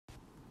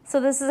So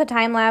this is a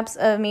time lapse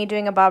of me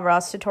doing a Bob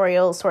Ross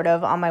tutorial sort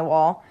of on my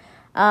wall.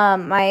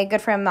 My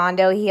good friend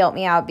Mondo, he helped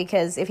me out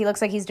because if he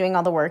looks like he's doing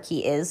all the work,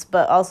 he is.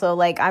 But also,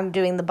 like, I'm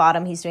doing the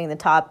bottom, he's doing the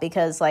top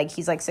because, like,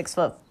 he's, like,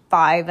 6'5"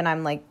 and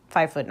I'm, like,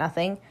 5 foot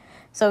nothing.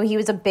 So he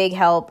was a big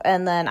help.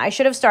 And then I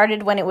should have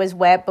started when it was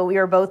wet, but we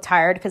were both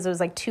tired because it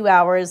was, like, 2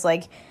 hours,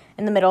 like,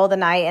 in the middle of the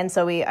night. And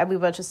so we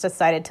both just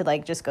decided to,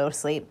 like, just go to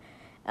sleep.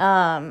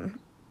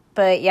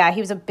 But, yeah, he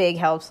was a big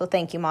help. So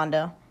thank you,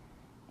 Mondo.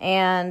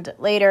 And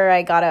later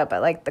I got up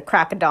at like the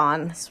crack of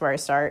dawn. This is where I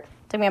start.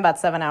 Took me about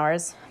 7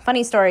 hours.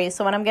 Funny story.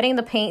 So when I'm getting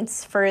the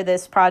paints for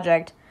this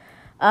project,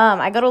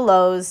 I go to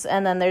Lowe's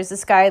and then there's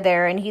this guy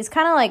there and he's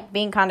kind of like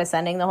being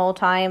condescending the whole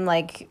time.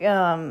 Like,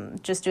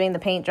 just doing the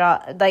paint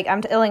job. Like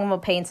I'm telling him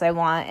what paints I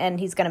want and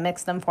he's going to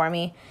mix them for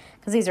me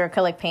because these are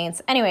acrylic paints.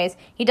 Anyways,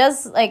 he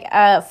does like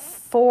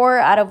 4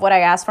 out of what I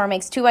asked for,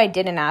 makes 2 I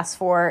didn't ask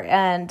for,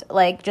 and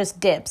like just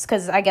dips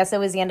because I guess it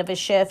was the end of his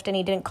shift and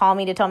he didn't call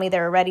me to tell me they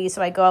were ready.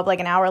 So I go up like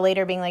an hour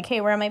later being like,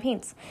 hey, where are my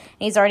paints?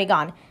 And he's already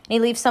gone. And he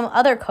leaves some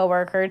other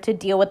coworker to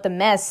deal with the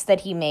mess that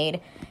he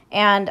made.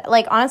 And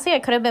like honestly, I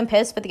could have been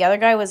pissed, but the other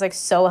guy was like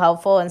so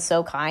helpful and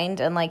so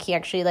kind and like he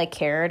actually like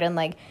cared and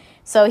like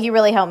so he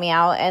really helped me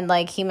out and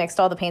like he mixed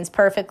all the paints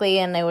perfectly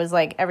and it was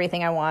like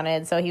everything I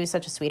wanted. So he was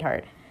such a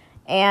sweetheart.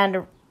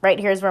 And right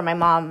here is where my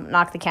mom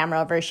knocked the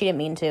camera over. She didn't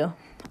mean to.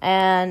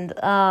 And,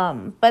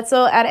 but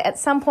so at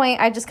some point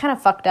I just kind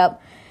of fucked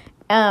up,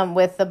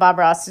 with the Bob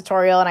Ross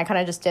tutorial and I kind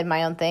of just did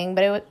my own thing,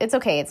 but it's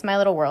okay. It's my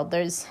little world.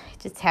 There's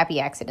just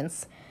happy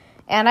accidents.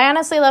 And I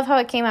honestly love how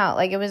it came out.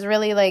 Like it was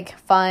really like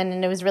fun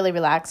and it was really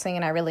relaxing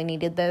and I really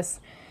needed this.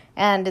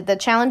 And the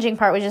challenging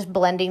part was just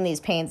blending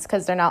these paints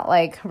because they're not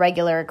like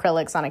regular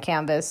acrylics on a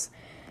canvas.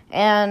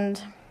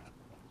 And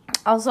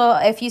also,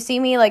 if you see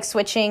me, like,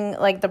 switching,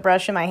 like, the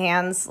brush in my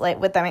hands,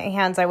 like, with my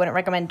hands, I wouldn't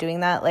recommend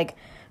doing that, like,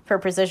 for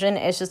precision.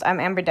 It's just, I'm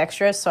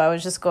ambidextrous, so I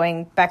was just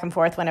going back and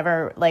forth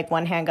whenever, like,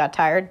 one hand got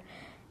tired.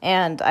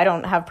 And I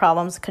don't have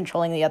problems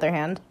controlling the other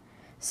hand.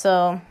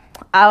 So,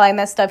 I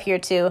messed up here,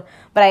 too.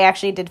 But I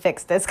actually did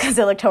fix this because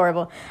it looked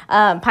horrible.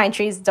 Pine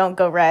trees don't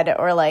go red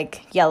or,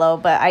 like, yellow,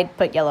 but I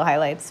put yellow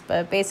highlights.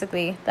 But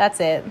basically, that's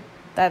it.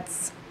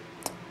 That's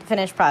the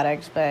finished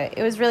product. But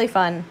it was really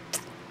fun.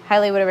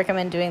 Highly would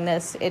recommend doing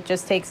this. It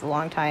just takes a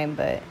long time,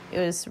 but it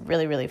was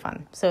really, really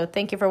fun. So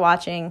thank you for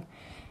watching.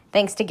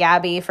 Thanks to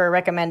Gabby for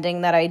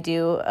recommending that I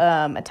do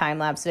a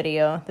time-lapse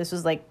video. This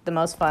was like the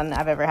most fun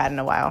I've ever had in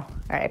a while.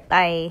 All right,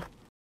 bye.